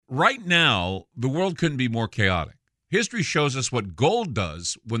Right now, the world couldn't be more chaotic. History shows us what gold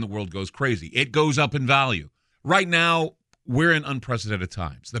does when the world goes crazy. It goes up in value. Right now, we're in unprecedented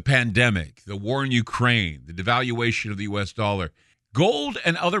times. The pandemic, the war in Ukraine, the devaluation of the U.S. dollar. Gold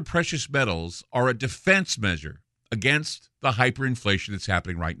and other precious metals are a defense measure against the hyperinflation that's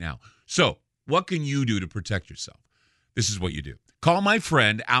happening right now. So, what can you do to protect yourself? This is what you do. Call my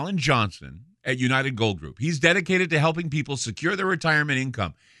friend Alan Johnson at United Gold Group. He's dedicated to helping people secure their retirement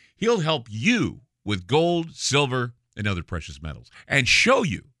income. He'll help you with gold, silver, and other precious metals and show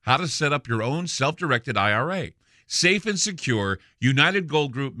you how to set up your own self-directed IRA. Safe and secure, United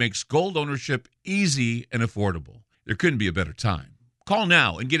Gold Group makes gold ownership easy and affordable. There couldn't be a better time. Call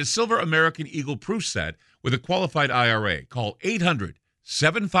now and get a Silver American Eagle proof set with a qualified IRA. Call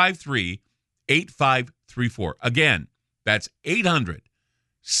 800-753-8534. Again, that's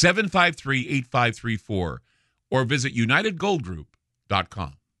 800-753-8534 or visit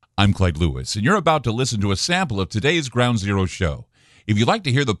UnitedGoldGroup.com. I'm Clyde Lewis, and you're about to listen to a sample of today's Ground Zero show. If you'd like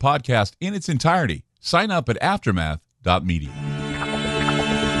to hear the podcast in its entirety, sign up at aftermath.media.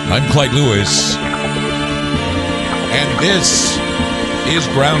 I'm Clyde Lewis, and this is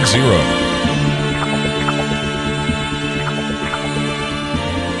Ground Zero.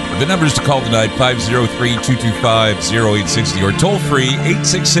 The numbers to call tonight, 503-225-0860, or toll-free,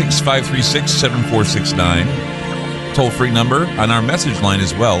 866-536-7469. Toll-free number on our message line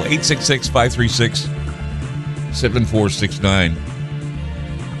as well, 866-536-7469.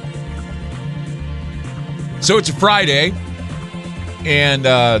 So it's a Friday, and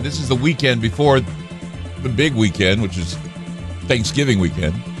this is the weekend before the big weekend, which is Thanksgiving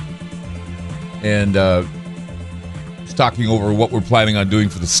weekend. And just talking over what we're planning on doing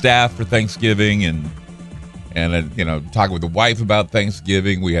for the staff for Thanksgiving, and talking with the wife about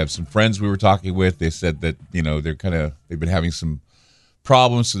Thanksgiving. We have some friends we were talking with. They said that, they've been having some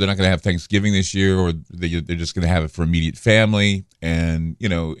problems, so they're not going to have Thanksgiving this year, or they're just going to have it for immediate family. And,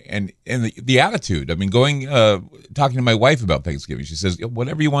 and the attitude, talking to my wife about Thanksgiving, she says,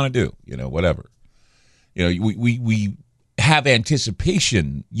 whatever you want to do, whatever. We have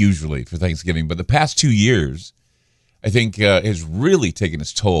anticipation usually for Thanksgiving, but the past 2 years, I think, has really taken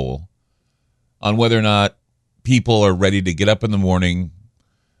its toll on whether or not people are ready to get up in the morning,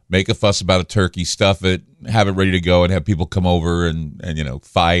 make a fuss about a turkey, stuff it, have it ready to go, and have people come over and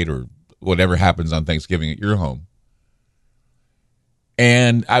fight or whatever happens on Thanksgiving at your home.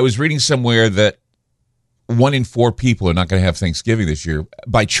 And I was reading somewhere that 1 in 4 people are not going to have Thanksgiving this year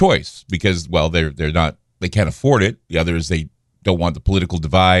by choice because, well, they can't afford it. The others, they don't want the political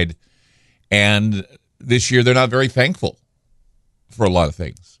divide. And this year, they're not very thankful for a lot of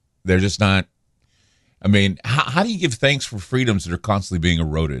things. They're just not. How do you give thanks for freedoms that are constantly being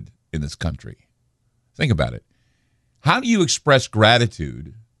eroded in this country? Think about it. How do you express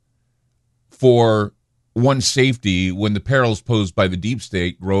gratitude for one's safety when the perils posed by the deep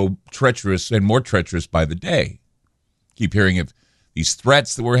state grow treacherous and more treacherous by the day? Keep hearing of these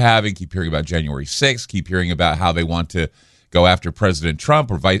threats that we're having, keep hearing about January 6th, keep hearing about how they want to go after President Trump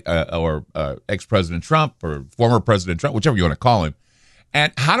or ex-President Trump or former President Trump, whichever you want to call him.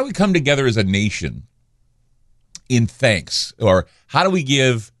 And how do we come together as a nation in thanks, or how do we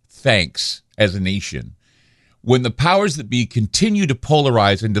give thanks as a nation when the powers that be continue to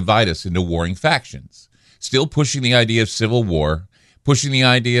polarize and divide us into warring factions, still pushing the idea of civil war, pushing the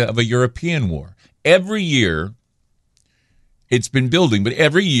idea of a European war? Every year, it's been building, but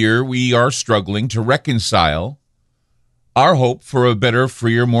every year we are struggling to reconcile our hope for a better,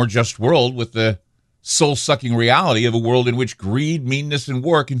 freer, more just world with the soul-sucking reality of a world in which greed, meanness, and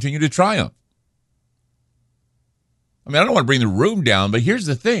war continue to triumph. I don't want to bring the room down, but here's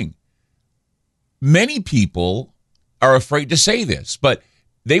the thing. Many people are afraid to say this, but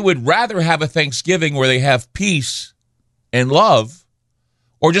they would rather have a Thanksgiving where they have peace and love,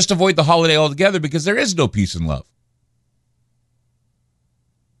 or just avoid the holiday altogether because there is no peace and love.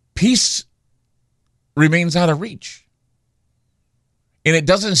 Peace remains out of reach. And it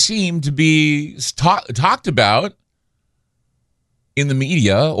doesn't seem to be talked about in the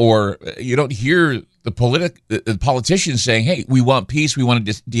media, or you don't hear the politicians saying, hey, we want peace, we want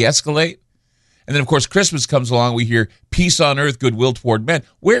to de-escalate. And then, of course, Christmas comes along, we hear peace on earth, goodwill toward men.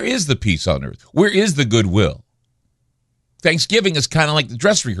 Where is the peace on earth? Where is the goodwill? Thanksgiving is kind of like the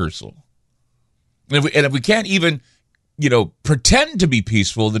dress rehearsal. And if we can't even, pretend to be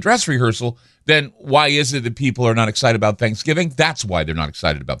peaceful in the dress rehearsal, then why is it that people are not excited about Thanksgiving? That's why they're not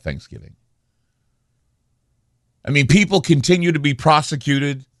excited about Thanksgiving. People continue to be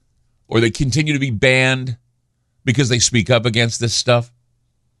prosecuted, or they continue to be banned because they speak up against this stuff.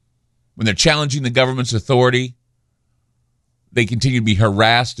 When they're challenging the government's authority, They continue to be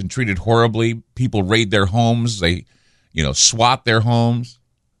harassed and treated horribly. People raid their homes. They, swat their homes.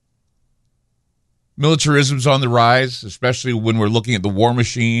 Militarism's on the rise, especially when we're looking at the war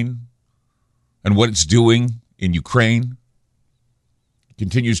machine and what it's doing in Ukraine. It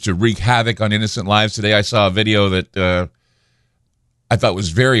continues to wreak havoc on innocent lives. Today I saw a video that I thought was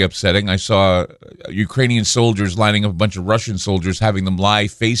very upsetting. I saw Ukrainian soldiers lining up a bunch of Russian soldiers, having them lie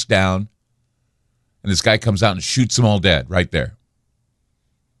face down. And this guy comes out and shoots them all dead right there.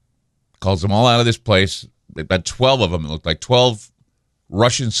 Calls them all out of this place. About 12 of them. It looked like 12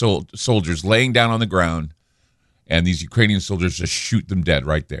 Russian soldiers laying down on the ground. And these Ukrainian soldiers just shoot them dead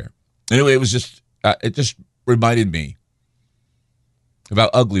right there. Anyway, it just reminded me of how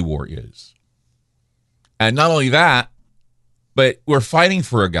ugly war is. And not only that, but we're fighting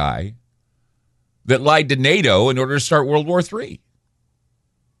for a guy that lied to NATO in order to start World War III.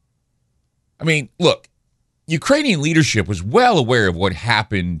 I mean, look, Ukrainian leadership was well aware of what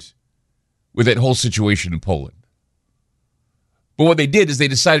happened with that whole situation in Poland. But what they did is they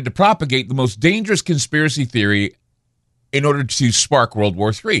decided to propagate the most dangerous conspiracy theory in order to spark World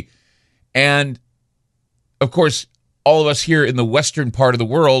War III. And, of course, all of us here in the Western part of the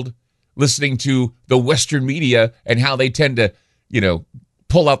world listening to the Western media and how they tend to,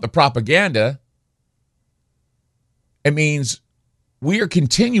 pull out the propaganda, it means we are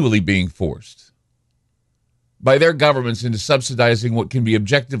continually being forced by their governments into subsidizing what can be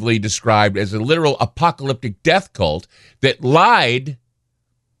objectively described as a literal apocalyptic death cult that lied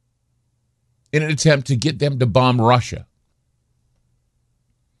in an attempt to get them to bomb Russia.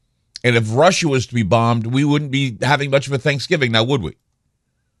 And if Russia was to be bombed, we wouldn't be having much of a Thanksgiving now, would we?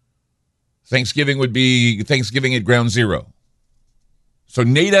 Thanksgiving would be Thanksgiving at ground zero. So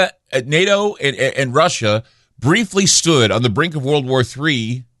NATO and Russia briefly stood on the brink of World War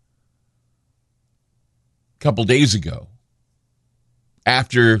III a couple days ago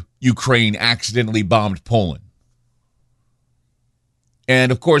after Ukraine accidentally bombed Poland.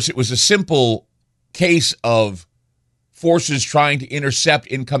 And, of course, it was a simple case of forces trying to intercept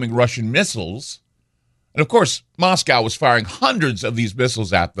incoming Russian missiles. And, of course, Moscow was firing hundreds of these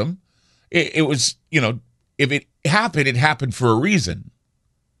missiles at them. It was, if it happened for a reason.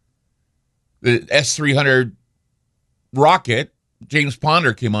 The S-300 rocket, James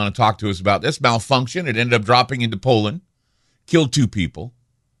Ponder came on and talked to us about this, malfunction. It ended up dropping into Poland, killed 2 people.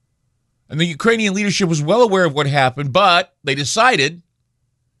 And the Ukrainian leadership was well aware of what happened, but they decided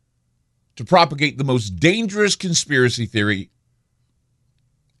to propagate the most dangerous conspiracy theory.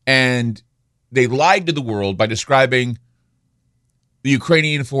 And they lied to the world by describing the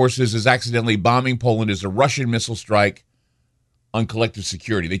Ukrainian forces as accidentally bombing Poland as a Russian missile strike on collective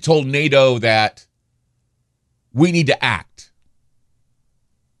security. They told NATO that we need to act.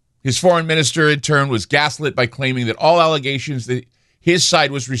 His foreign minister, in turn, was gaslit by claiming that all allegations that his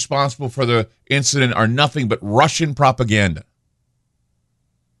side was responsible for the incident are nothing but Russian propaganda.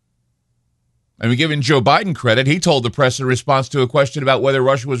 I mean, giving Joe Biden credit, he told the press in response to a question about whether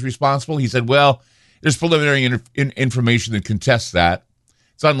Russia was responsible, he said, well, there's preliminary information that contests that.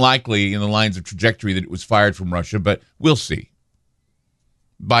 It's unlikely in the lines of trajectory that it was fired from Russia, but we'll see.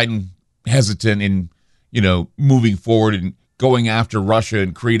 Biden hesitant in, moving forward and going after Russia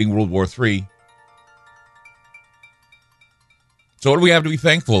and creating World War III. So what do we have to be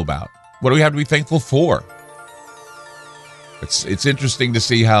thankful about? What do we have to be thankful for? It's interesting to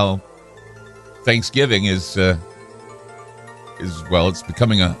see how Thanksgiving is it's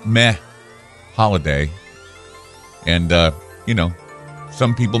becoming a meh holiday. And,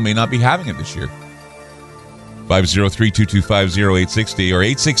 some people may not be having it this year. 503-225-0860 or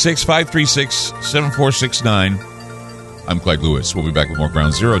 866-536-7469. I'm Clyde Lewis. We'll be back with more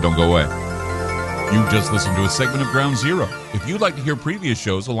Ground Zero. Don't go away. You just listened to a segment of Ground Zero. If you'd like to hear previous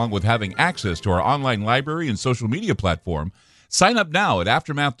shows along with having access to our online library and social media platform, sign up now at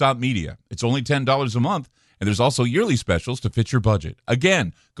aftermath.media. It's only $10 a month, and there's also yearly specials to fit your budget.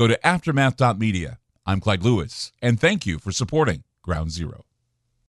 Again, go to aftermath.media. I'm Clyde Lewis, and thank you for supporting Ground Zero.